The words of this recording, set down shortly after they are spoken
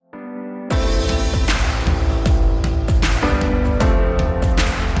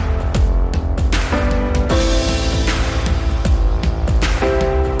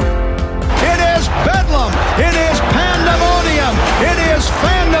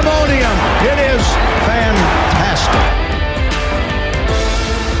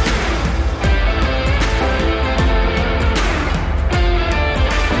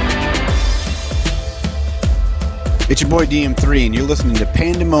It's your boy DM3, and you're listening to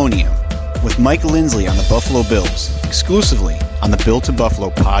Pandemonium with Mike Lindsley on the Buffalo Bills, exclusively on the Built to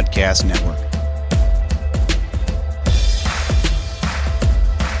Buffalo Podcast Network.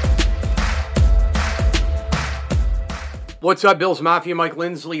 What's up, Bills Mafia? Mike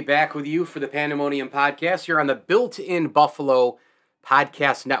Lindsley back with you for the Pandemonium Podcast here on the Built-in Buffalo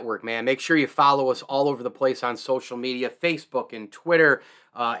Podcast Network, man. Make sure you follow us all over the place on social media, Facebook and Twitter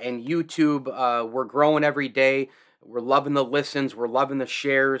and YouTube. We're growing every day. We're loving the listens. We're loving the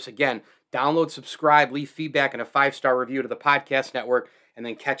shares. Again, download, subscribe, leave feedback, and a 5-star review to the Podcast Network, and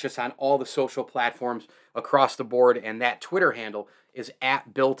then catch us on all the social platforms across the board. And that Twitter handle is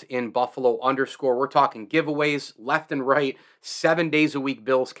at @BuiltInBuffalo_. We're talking giveaways left and right, 7 days a week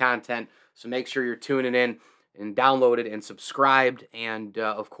Bills content. So make sure you're tuning in and downloaded and subscribed. And,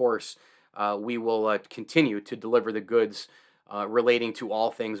 of course, we will continue to deliver the goods relating to all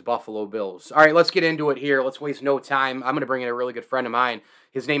things Buffalo Bills. All right, let's get into it here. Let's waste no time. I'm going to bring in a really good friend of mine.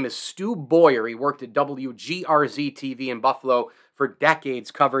 His name is Stu Boyer. He worked at WGRZ-TV in Buffalo for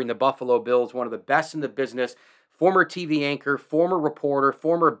decades covering the Buffalo Bills, one of the best in the business. Former TV anchor, former reporter,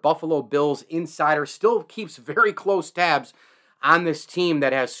 former Buffalo Bills insider, still keeps very close tabs on this team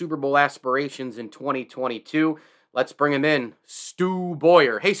that has Super Bowl aspirations in 2022. Let's bring him in, Stu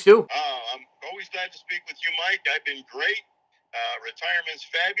Boyer. Hey, Stu. I'm always glad to speak with you, Mike. I've been great. Retirement's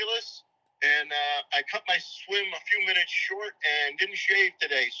fabulous. And I cut my swim a few minutes short and didn't shave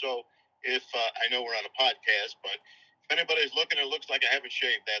today. So if I know we're on a podcast, but if anybody's looking, it looks like I haven't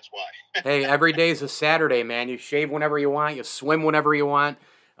shaved. That's why. Hey, every day is a Saturday, man. You shave whenever you want. You swim whenever you want.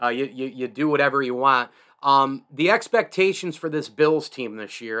 You do whatever you want. The expectations for this Bills team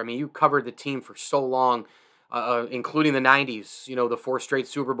this year, I mean, you covered the team for so long, including the 90s, the 4 straight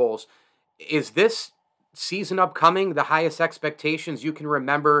Super Bowls. Is this season upcoming the highest expectations you can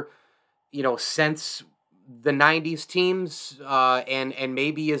remember, since the 90s teams? And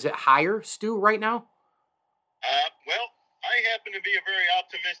maybe is it higher, Stu, right now? Well, I happen to be a very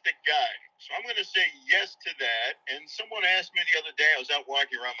optimistic guy, so I'm going to say yes to that. And someone asked me the other day, I was out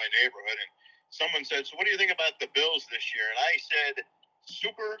walking around my neighborhood, and someone said, so what do you think about the Bills this year? And I said,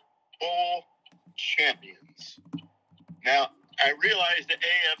 Super Bowl champions. Now, I realize the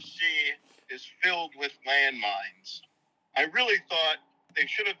AFC is filled with landmines. I really thought they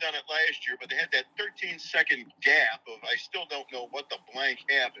should have done it last year, but they had that 13-second gap of I still don't know what the blank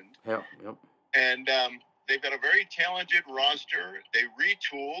happened. Yep. And they've got a very talented roster. They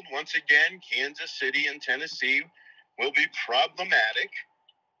retooled. Once again, Kansas City and Tennessee will be problematic.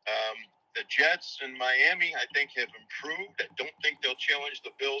 The Jets and Miami, I think, have improved. I don't think they'll challenge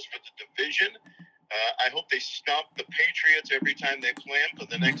the Bills for the division. I hope they stomp the Patriots every time they play them for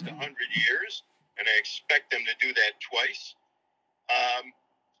the next 100 years, and I expect them to do that twice.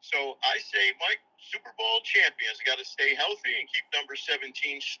 So I say, Mike, Super Bowl champions. They got to stay healthy and keep number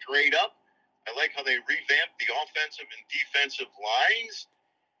 17 straight up. I like how they revamped the offensive and defensive lines,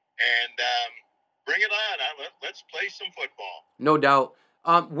 and bring it on. Let's play some football. No doubt.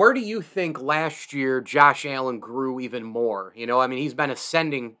 Where do you think last year Josh Allen grew even more? He's been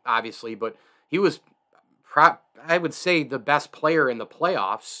ascending, obviously, but he was, I would say, the best player in the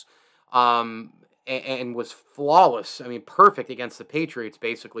playoffs, and was flawless. Perfect against the Patriots,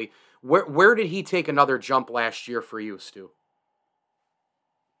 basically. Where did he take another jump last year for you, Stu?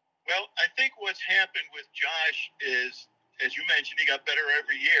 Well, I think what's happened with Josh is, as you mentioned, he got better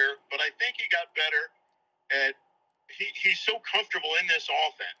every year, but I think he got better at he's so comfortable in this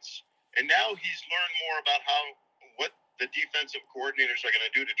offense, and now he's learned more about what the defensive coordinators are going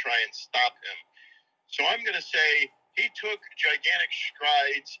to do to try and stop him. So I'm going to say he took gigantic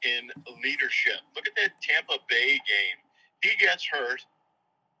strides in leadership. Look at that Tampa Bay game. He gets hurt.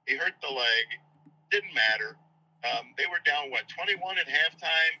 He hurt the leg. Didn't matter. They were down, 21 at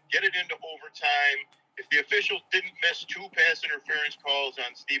halftime, get it into overtime. If the officials didn't miss 2 pass interference calls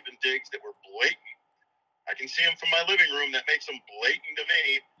on Stephen Diggs that were blatant, I can see them from my living room, that makes them blatant to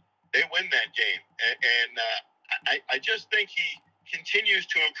me, they win that game. And I just think he continues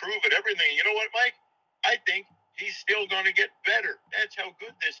to improve at everything. You know what, Mike? I think he's still going to get better. That's how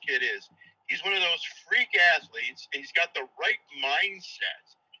good this kid is. He's one of those freak athletes, and he's got the right mindset.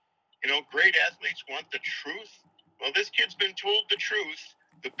 Great athletes want the truth. Well, this kid's been told the truth.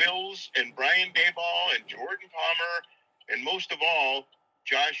 The Bills and Brian Daboll and Jordan Palmer, and most of all,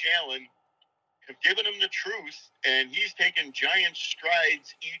 Josh Allen, have given him the truth, and he's taken giant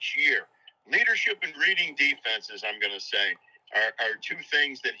strides each year. Leadership and reading defenses, I'm going to say, are 2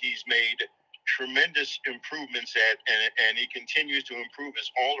 things that he's made tremendous improvements at, and he continues to improve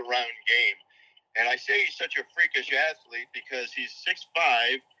his all-around game. And I say he's such a freakish athlete because he's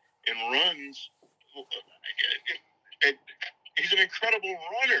 6'5", and runs And he's an incredible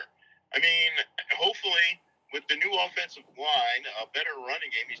runner. I mean, hopefully with the new offensive line, a better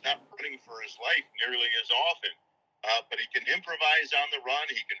running game, he's not running for his life nearly as often. But he can improvise on the run.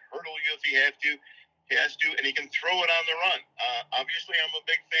 He can hurdle you if he has to, and he can throw it on the run. Obviously, I'm a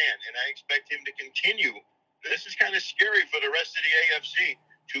big fan, and I expect him to continue. This is kind of scary for the rest of the AFC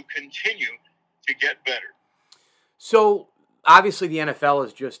to continue to get better. So obviously, the NFL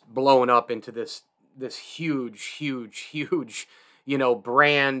is just blowing up into this huge,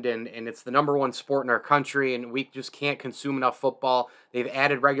 brand, and it's the number one sport in our country, and we just can't consume enough football. They've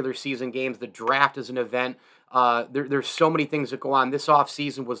added regular season games. The draft is an event. There's so many things that go on. This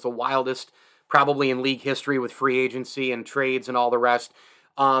offseason was the wildest probably in league history with free agency and trades and all the rest.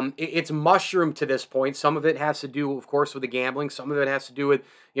 It's mushroomed to this point. Some of it has to do, of course, with the gambling. Some of it has to do with,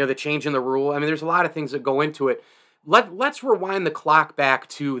 the change in the rule. I mean, there's a lot of things that go into it. Let's rewind the clock back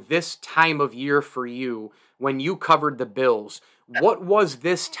to this time of year for you when you covered the Bills. What was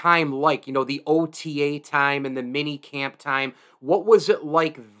this time like? The OTA time and the mini camp time. What was it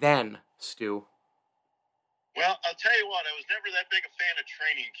like then, Stu? Well, I'll tell you what, I was never that big a fan of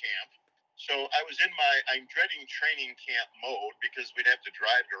training camp. So I was in I'm dreading training camp mode because we'd have to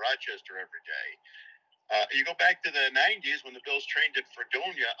drive to Rochester every day. You go back to the 90s when the Bills trained at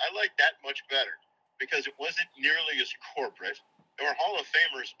Fredonia, I liked that much better because it wasn't nearly as corporate. There were Hall of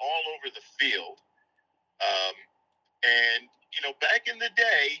Famers all over the field. And, back in the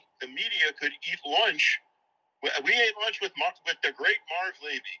day, the media could eat lunch. We ate lunch with the great Marv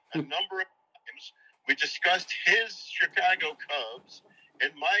Levy a number of times. We discussed his Chicago Cubs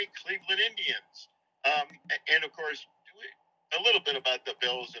and my Cleveland Indians. And, of course, a little bit about the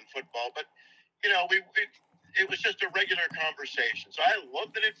Bills and football. But, it was just a regular conversation. So I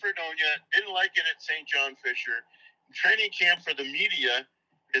loved it at Fredonia, didn't like it at St. John Fisher. Training camp for the media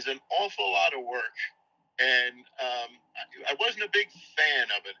is an awful lot of work. And I wasn't a big fan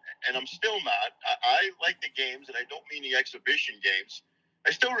of it, and I'm still not. I like the games, and I don't mean the exhibition games. I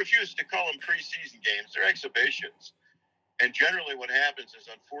still refuse to call them preseason games. They're exhibitions. And generally what happens is,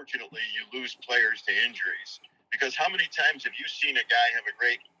 unfortunately, you lose players to injuries. Because how many times have you seen a guy have a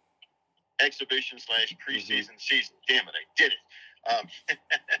great exhibition/preseason season? Damn it, I did it.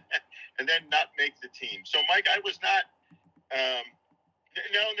 And then not make the team. So, Mike, I was not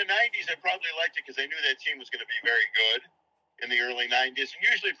in the 90s, I probably liked it because I knew that team was going to be very good in the early 90s. And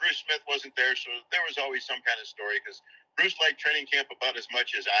usually Bruce Smith wasn't there, so there was always some kind of story because Bruce liked training camp about as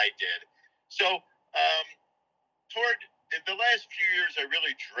much as I did. So toward the last few years, I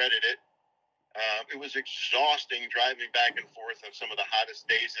really dreaded it. It was exhausting driving back and forth on some of the hottest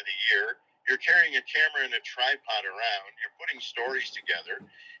days of the year. You're carrying a camera and a tripod around. You're putting stories together.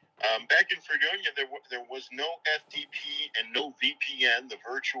 Back in Fredonia, there was no FTP and no VPN, the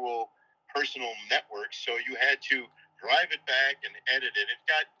virtual personal network, so you had to drive it back and edit it. It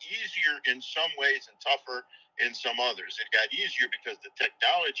got easier in some ways and tougher in some others. It got easier because the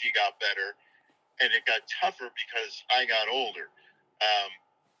technology got better, and it got tougher because I got older.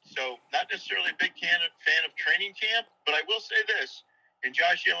 So not necessarily a big fan of training camp, but I will say this. In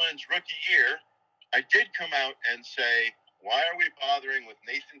Josh Allen's rookie year, I did come out and say, why are we bothering with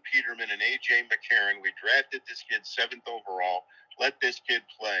Nathan Peterman and A.J. McCarron? We drafted this kid 7th overall. Let this kid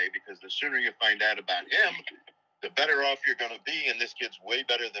play, because the sooner you find out about him, the better off you're going to be. And this kid's way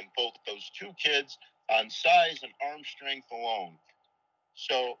better than both those two kids on size and arm strength alone.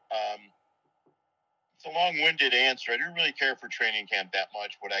 So it's a long-winded answer. I didn't really care for training camp that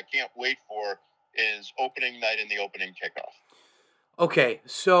much. What I can't wait for is opening night and the opening kickoff. Okay,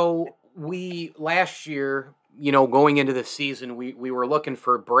 so we last year, going into the season, we were looking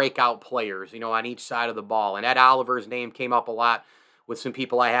for breakout players, on each side of the ball. And Ed Oliver's name came up a lot with some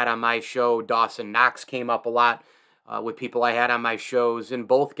people I had on my show. Dawson Knox came up a lot with people I had on my shows. And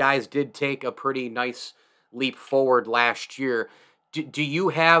both guys did take a pretty nice leap forward last year. Do you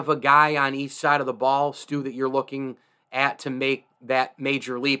have a guy on each side of the ball, Stu, that you're looking at to make that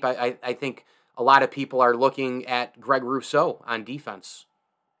major leap? I think a lot of people are looking at Greg Rousseau on defense.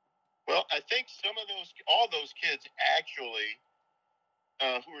 Well, I think all those kids actually,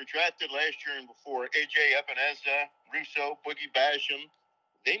 who were drafted last year and before, A.J. Epinesa, Rousseau, Boogie Basham,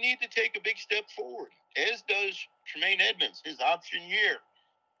 they need to take a big step forward, as does Tremaine Edmonds, his option year.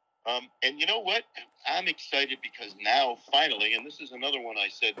 And you know what? I'm excited because now, finally, and this is another one I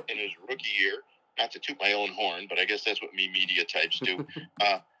said in his rookie year, not to toot my own horn, but I guess that's what media types do.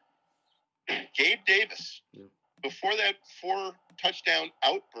 Gabe Davis, before that 4-touchdown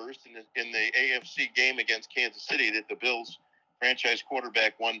outburst in the AFC game against Kansas City that the Bills franchise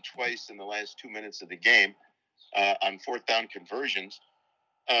quarterback won twice in the last 2 minutes of the game on 4th down conversions,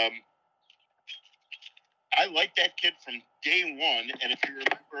 I like that kid from day one. And if you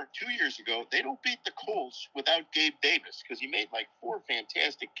remember 2 years ago, they don't beat the Colts without Gabe Davis because he made like 4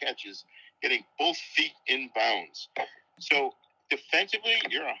 fantastic catches, getting both feet in bounds. So defensively,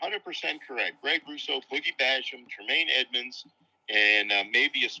 you're 100% correct. Greg Rousseau, Boogie Basham, Tremaine Edmonds, and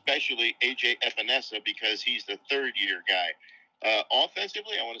maybe especially A.J. Epinesa because he's the third-year guy.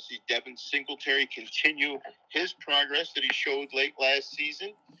 Offensively, I want to see Devin Singletary continue his progress that he showed late last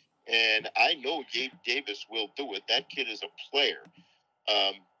season. And I know Gabe Davis will do it. That kid is a player.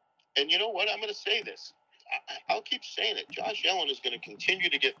 And you know what? I'm going to say this. I'll keep saying it. Josh Allen is going to continue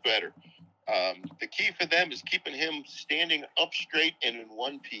to get better. The key for them is keeping him standing up straight and in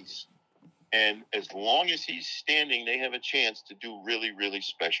one piece. And as long as he's standing, they have a chance to do really, really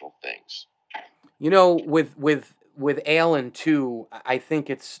special things. You know, with Allen too, I think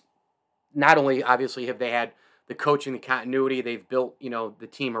it's not only obviously have they had the coaching, the continuity, they've built, you know, the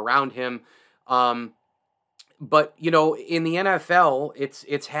team around him. But, you know, in the NFL,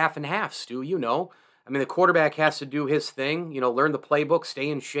 it's half and half, Stu, you know. I mean, the quarterback has to do his thing, you know, learn the playbook, stay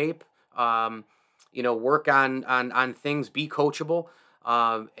in shape, you know, work on things, be coachable,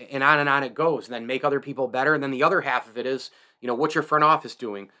 and on it goes, and then make other people better. And then the other half of it is, you know, what's your front office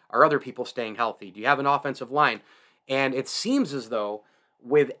doing? Are other people staying healthy? Do you have an offensive line? And it seems as though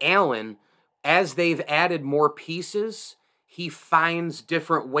with Allen, as they've added more pieces, he finds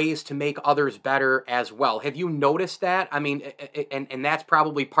different ways to make others better as well. Have you noticed that? I mean, and that's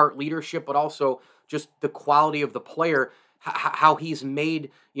probably part leadership, but also just the quality of the player, how he's made,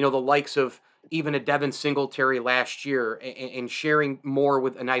 you know, the likes of even a Devin Singletary last year and sharing more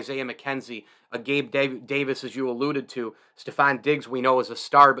with an Isaiah McKenzie, a Gabe Davis, as you alluded to. Stephon Diggs, we know, is a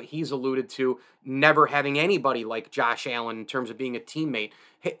star, but he's alluded to never having anybody like Josh Allen in terms of being a teammate.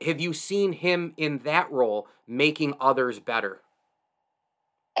 Have you seen him in that role making others better?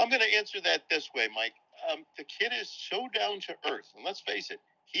 I'm going to answer that this way, Mike. The kid is so down to earth. And let's face it,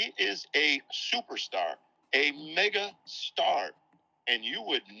 he is a superstar, a mega star. And you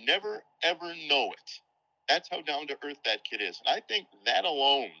would never, ever know it. That's how down to earth that kid is. And I think that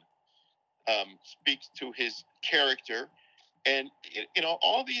alone speaks to his character. And, you know,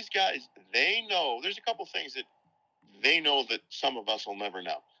 all these guys, they know, there's a couple things that they know that some of us will never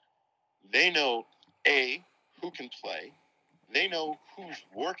know. They know, A, who can play. They know who's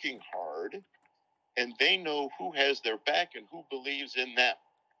working hard. And they know who has their back and who believes in them.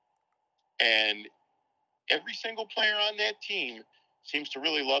 And every single player on that team seems to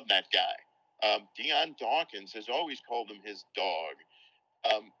really love that guy. Deion Dawkins has always called him his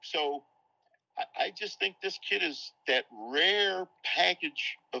dog. So I just think this kid is that rare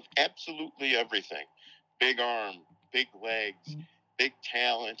package of absolutely everything. Big arm, big legs, big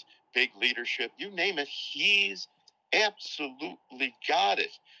talent, big leadership. You name it, he's absolutely got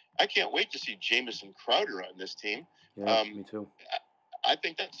it. I can't wait to see Jamison Crowder on this team. Yeah, me too. I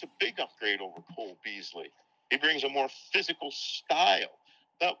think that's a big upgrade over Cole Beasley. He brings a more physical style.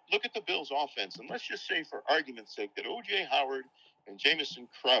 Now, look at the Bills' offense, and let's just say, for argument's sake, that O.J. Howard and Jamison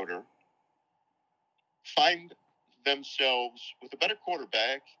Crowder find themselves with a better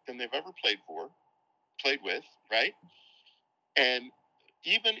quarterback than they've ever played with, right? And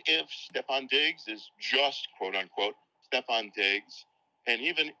even if Stephon Diggs is just, quote-unquote, Stephon Diggs, and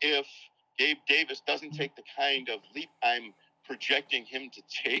even if Gabe Davis doesn't take the kind of leap I'm projecting him to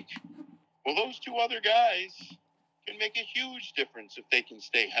take, well, those two other guys can make a huge difference if they can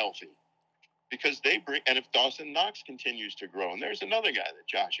stay healthy. Because they bring, and if Dawson Knox continues to grow, and there's another guy that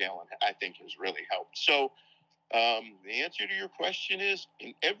Josh Allen, I think, has really helped. So the answer to your question is,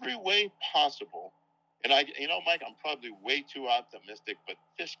 in every way possible, and Mike, I'm probably way too optimistic, but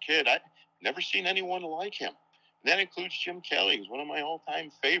this kid, I've never seen anyone like him. And that includes Jim Kelly, who's one of my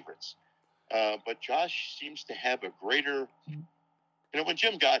all-time favorites. But Josh seems to have a greater, when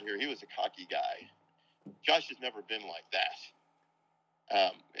Jim got here, he was a cocky guy. Josh has never been like that.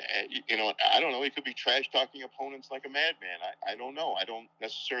 I don't know. He could be trash-talking opponents like a madman. I don't know. I don't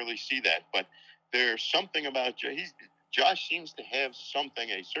necessarily see that. But there's something about Josh seems to have something,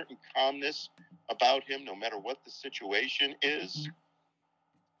 a certain calmness about him, no matter what the situation is,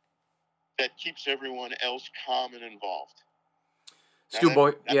 that keeps everyone else calm and involved. Stu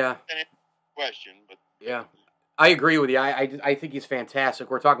Boyer, yeah. Question, but yeah. I agree with you. I think he's fantastic.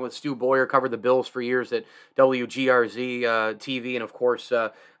 We're talking with Stu Boyer, covered the Bills for years at WGRZ TV, and of course,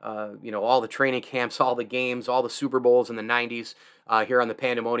 all the training camps, all the games, all the Super Bowls in the 90s here on the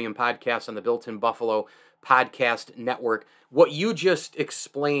Pandemonium Podcast on the Built in Buffalo Podcast Network. What you just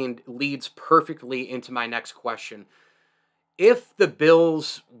explained leads perfectly into my next question. If the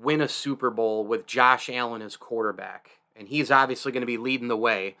Bills win a Super Bowl with Josh Allen as quarterback, and he's obviously going to be leading the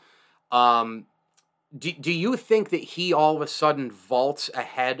way, Do you think that he all of a sudden vaults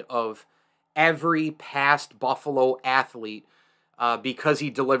ahead of every past Buffalo athlete because he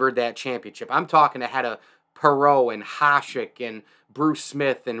delivered that championship? I'm talking ahead of Perot and Hasek and Bruce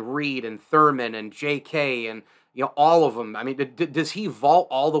Smith and Reed and Thurman and J.K. and all of them. I mean, does he vault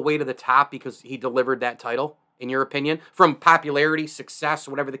all the way to the top because he delivered that title? In your opinion, from popularity, success,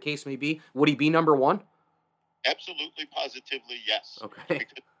 whatever the case may be, would he be number one? Absolutely, positively, yes. Okay.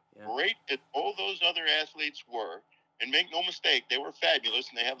 Because great as all those other athletes were, and make no mistake, they were fabulous,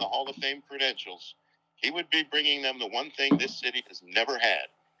 and they have the Hall of Fame credentials. He would be bringing them the one thing this city has never had.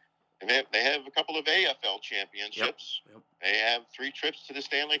 They have a couple of AFL championships. Yep. They have 3 trips to the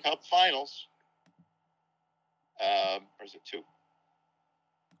Stanley Cup Finals. Or is it 2?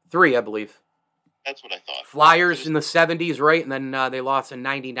 3, I believe. That's what I thought. Flyers in the 70s, right? And then they lost in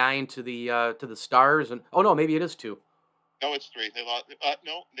 '99 to the Stars. And no, maybe it is 2. No, it's 3. They lost.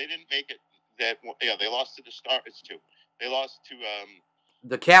 No, they didn't make it. They lost to the Stars. It's 2. They lost to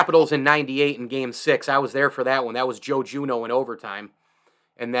the Capitals in '98 in Game 6. I was there for that one. That was Joe Juneau in overtime.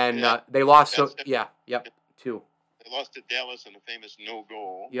 And then they lost. 2. They lost to Dallas in the famous no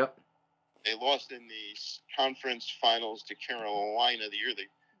goal. Yep. They lost in the conference finals to Carolina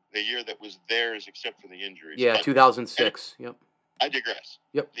the year that was theirs, except for the injuries. Yeah, 2006. Yep. I digress.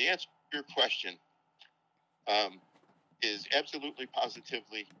 Yep. The answer to your question is absolutely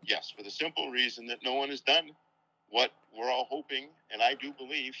positively yes, for the simple reason that no one has done what we're all hoping, and I do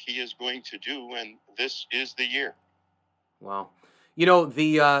believe he is going to do, and this is the year. Wow. The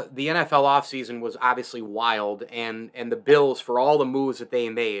NFL offseason was obviously wild, and the Bills, for all the moves that they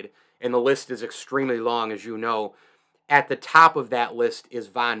made, and the list is extremely long, as you know, at the top of that list is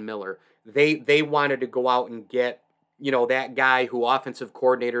Von Miller. They wanted to go out and get, that guy who offensive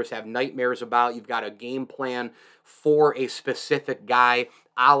coordinators have nightmares about. You've got a game plan for a specific guy,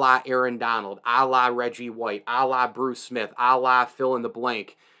 a la Aaron Donald, a la Reggie White, a la Bruce Smith, a la fill in the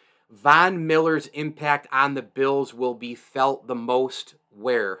blank. Von Miller's impact on the Bills will be felt the most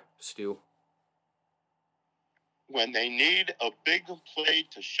where, Stu? When they need a big play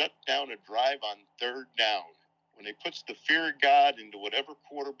to shut down a drive on 3rd down. When he puts the fear of God into whatever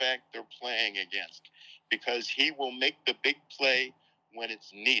quarterback they're playing against, because he will make the big play when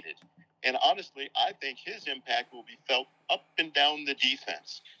it's needed. And honestly, I think his impact will be felt up and down the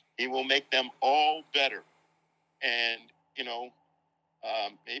defense. He will make them all better. And,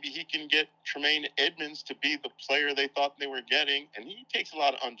 maybe he can get Tremaine Edmonds to be the player they thought they were getting. And he takes a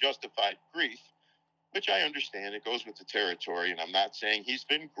lot of unjustified grief, which I understand. It goes with the territory, and I'm not saying he's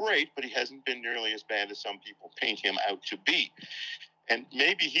been great, but he hasn't been nearly as bad as some people paint him out to be. And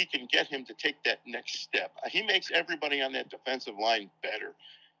maybe he can get him to take that next step. He makes everybody on that defensive line better.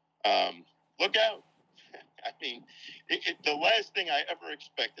 Look out. I mean, the last thing I ever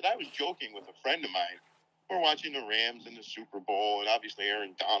expected, I was joking with a friend of mine. We're watching the Rams in the Super Bowl, and obviously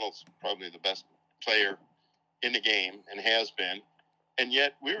Aaron Donald's probably the best player in the game and has been. And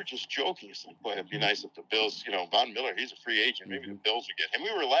yet we were just joking. It's like, boy, it'd be nice if the Bills, Von Miller, he's a free agent. Maybe the Bills would get him.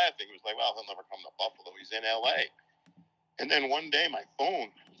 We were laughing. It was like, well, he'll never come to Buffalo. He's in L.A. And then one day my phone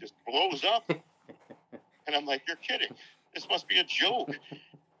just blows up. And I'm like, you're kidding. This must be a joke.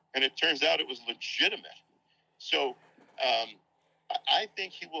 And it turns out it was legitimate. So I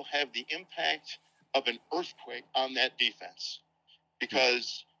think he will have the impact of an earthquake on that defense.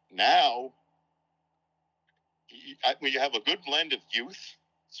 Because now you have a good blend of youth,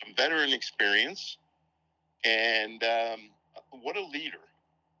 some veteran experience, and what a leader.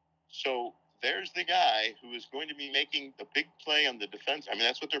 So there's the guy who is going to be making the big play on the defense. I mean,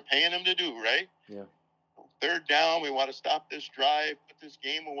 that's what they're paying him to do, right? Yeah. 3rd down, we want to stop this drive, put this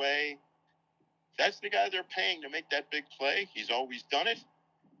game away. That's the guy they're paying to make that big play. He's always done it.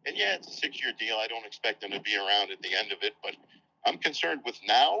 And yeah, it's a 6-year deal. I don't expect him to be around at the end of it, but I'm concerned with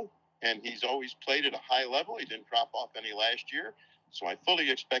now. And he's always played at a high level. He didn't drop off any last year. So I fully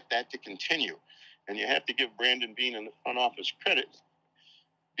expect that to continue. And you have to give Brandon Beane and the front office credit,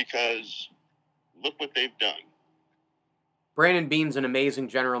 because look what they've done. Brandon Beane's an amazing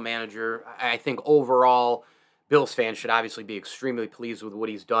general manager. I think overall, Bills fans should obviously be extremely pleased with what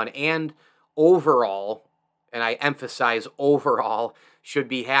he's done. And overall, and I emphasize overall, should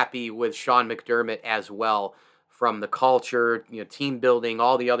be happy with Sean McDermott as well. From the culture, team building,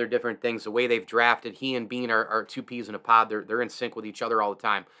 all the other different things, the way they've drafted. He and Beane are 2 peas in a pod. They're in sync with each other all the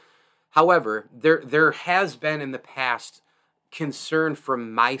time. However, there has been in the past concern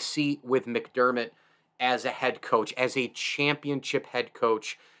from my seat with McDermott as a head coach, as a championship head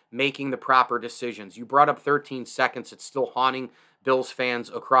coach, making the proper decisions. You brought up 13 seconds. It's still haunting Bills fans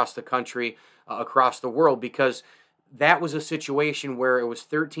across the country, across the world, because that was a situation where it was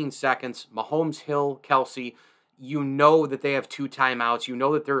 13 seconds. Mahomes, Hill, Kelsey, you know that they have 2 timeouts. You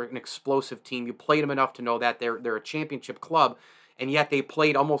know that they're an explosive team. You played them enough to know that they're a championship club, and yet they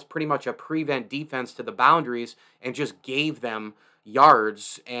played almost pretty much a prevent defense to the boundaries and just gave them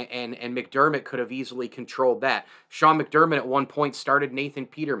yards, and McDermott could have easily controlled that. Sean McDermott at one point started Nathan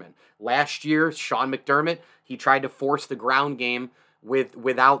Peterman. Last year, Sean McDermott, he tried to force the ground game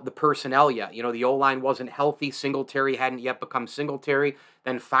without the personnel yet. You know, the O-line wasn't healthy. Singletary hadn't yet become Singletary.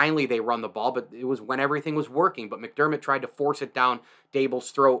 Then finally they run the ball, but it was when everything was working. But McDermott tried to force it down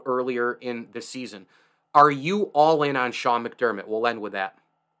Dable's throat earlier in the season. Are you all in on Sean McDermott? We'll end with that.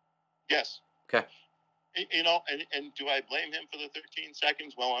 Yes. Okay. You know, and do I blame him for the 13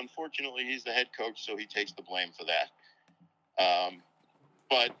 seconds? Well, unfortunately, he's the head coach, so he takes the blame for that.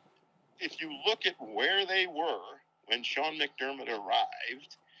 But if you look at where they were when Sean McDermott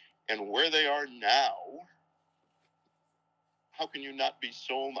arrived and where they are now, how can you not be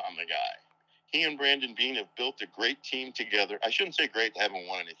sold on the guy? He and Brandon Beane have built a great team together. I shouldn't say great, they haven't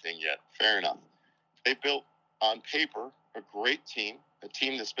won anything yet. Fair enough. They built, on paper, a great team, a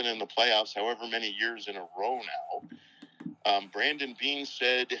team that's been in the playoffs however many years in a row now. Brandon Beane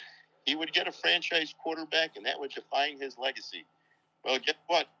said he would get a franchise quarterback, and that would define his legacy. Well, guess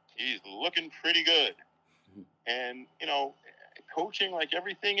what? He's looking pretty good. And, you know, coaching, like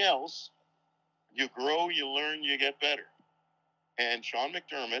everything else, you grow, you learn, you get better. And Sean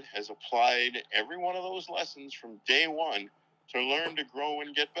McDermott has applied every one of those lessons from day one to learn to grow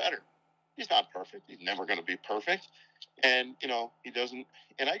and get better. He's not perfect. He's never going to be perfect. And, you know, he doesn't.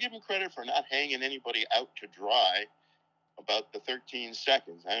 And I give him credit for not hanging anybody out to dry about the 13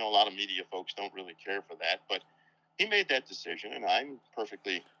 seconds. I know a lot of media folks don't really care for that, but he made that decision, and I'm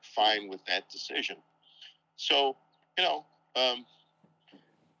perfectly fine with that decision. So, you know,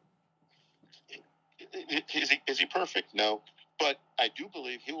 is he perfect? No. But I do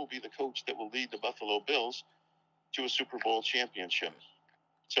believe he will be the coach that will lead the Buffalo Bills to a Super Bowl championship.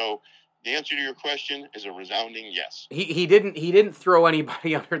 So the answer to your question is a resounding yes. He didn't throw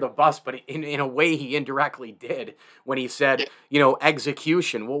anybody under the bus, but in a way he indirectly did when he said, you know,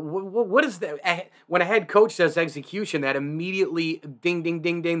 execution. Well, what is that? When a head coach says execution, that immediately ding, ding,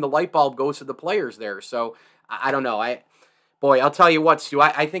 ding, ding, the light bulb goes to the players there. So I don't know. I'll tell you what, Stu.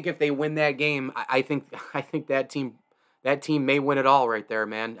 I think if they win that game, I think that team may win it all right there,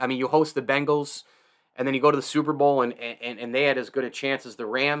 man. I mean, you host the Bengals, and then you go to the Super Bowl, and they had as good a chance as the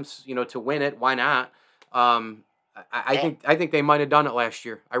Rams, you know, to win it. Why not? I think they might have done it last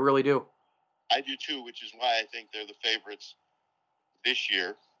year. I really do. I do too, which is why I think they're the favorites this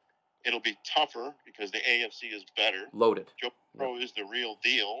year. It'll be tougher because the AFC is better. Loaded. Joe Burrow is the real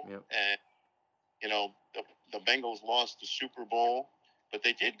deal, and you know the Bengals lost the Super Bowl. But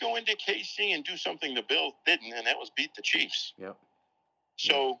they did go into KC and do something the Bills didn't, and that was beat the Chiefs. Yep.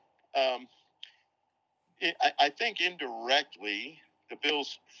 So I think indirectly, the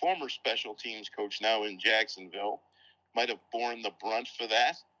Bills' former special teams coach now in Jacksonville might have borne the brunt for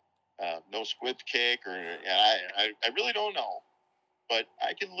that. No squib kick, or I really don't know. But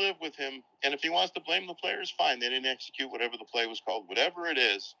I can live with him. And if he wants to blame the players, fine. They didn't execute whatever the play was called. Whatever it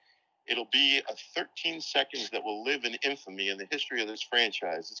is, it'll be a 13 seconds that will live in infamy in the history of this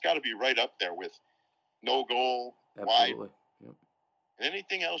franchise. It's got to be right up there with no goal, Absolutely. wide, and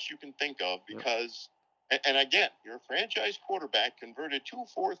anything else you can think of. Because, and again, your franchise quarterback converted 2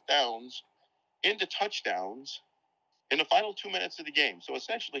 fourth downs into touchdowns in the final 2 minutes of the game. So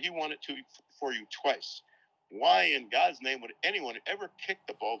essentially, he won it for you twice. Why in God's name would anyone ever kick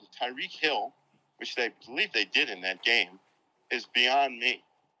the ball to Tyreek Hill, which they believe they did in that game, is beyond me.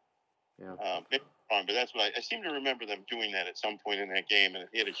 Yeah. But that's what I seem to remember them doing that at some point in that game, and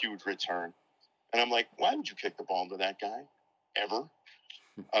he had a huge return. And I'm like, why would you kick the ball to that guy ever?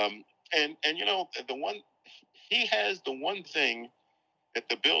 And you know, he has the one thing that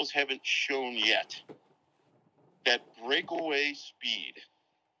the Bills haven't shown yet, that breakaway speed.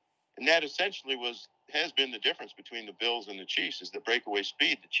 And that essentially has been the difference between the Bills and the Chiefs, is the breakaway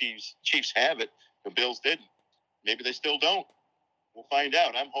speed. The Chiefs have it, the Bills didn't. Maybe they still don't. We'll find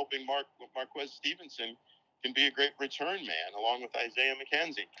out. I'm hoping Marquez Stevenson can be a great return man along with Isaiah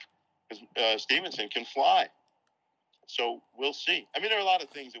McKenzie, because Stevenson can fly. So we'll see. I mean, there are a lot of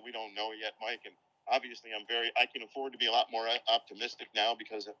things that we don't know yet, Mike, and obviously I can afford to be a lot more optimistic now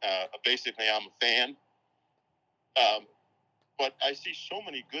because basically I'm a fan. But I see so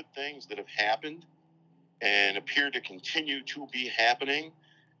many good things that have happened and appear to continue to be happening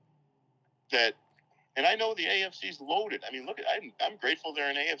that. And I know the AFC's loaded. I mean, look, I'm grateful they're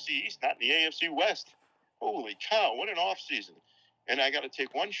in AFC East, not in the AFC West. Holy cow, what an offseason. And I got to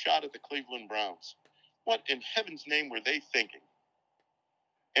take one shot at the Cleveland Browns. what in heaven's name were they thinking?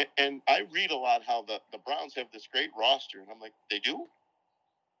 And I read a lot how the Browns have this great roster, and I'm like, they do?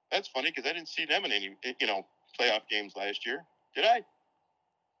 That's funny because I didn't see them in any, playoff games last year. Did I?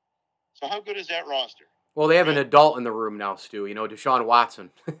 So how good is that roster? Well, they have an adult in the room now, Stu. Deshaun Watson.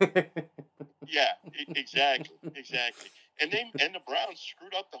 Yeah, exactly. And the Browns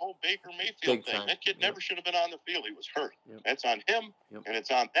screwed up the whole Baker Mayfield thing. That kid never should have been on the field. He was hurt. Yep. That's on him, and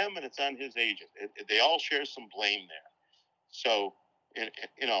it's on them, and it's on his agent. They all share some blame there. So,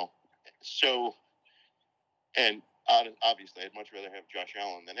 and obviously, I'd much rather have Josh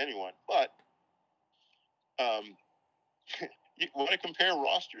Allen than anyone. But you want to compare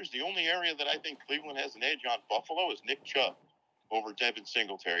rosters? The only area that I think Cleveland has an edge on Buffalo is Nick Chubb over Devin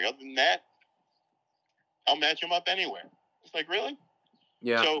Singletary. Other than that, I'll match him up anywhere. It's like, really?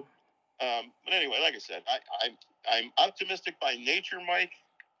 Yeah. So, but anyway, like I said, I'm optimistic by nature, Mike.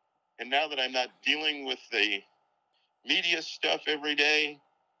 And now that I'm not dealing with the media stuff every day,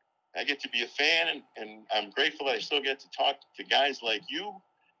 I get to be a fan, and I'm grateful that I still get to talk to guys like you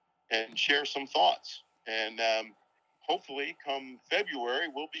and share some thoughts. And hopefully, come February,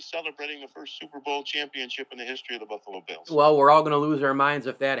 we'll be celebrating the first Super Bowl championship in the history of the Buffalo Bills. Well, we're all going to lose our minds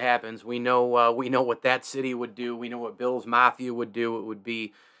if that happens. We know what that city would do. We know what Bills Mafia would do. It would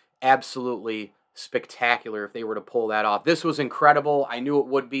be absolutely spectacular if they were to pull that off. This was incredible. I knew it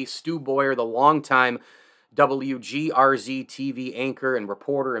would be. Stu Boyer, the longtime WGRZ TV anchor and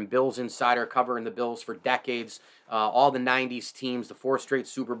reporter and Bills insider, covering the Bills for decades, all the 90s teams, the 4 straight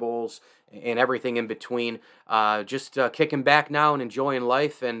Super Bowls, and everything in between. Just kicking back now and enjoying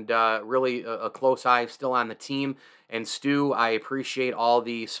life, and really a close eye still on the team. And Stu, I appreciate all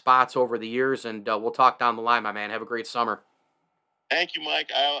the spots over the years, and we'll talk down the line, my man. Have a great summer. Thank you, Mike.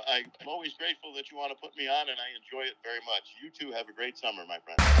 I'm always grateful that you want to put me on, and I enjoy it very much. You too have a great summer, my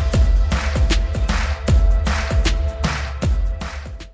friend.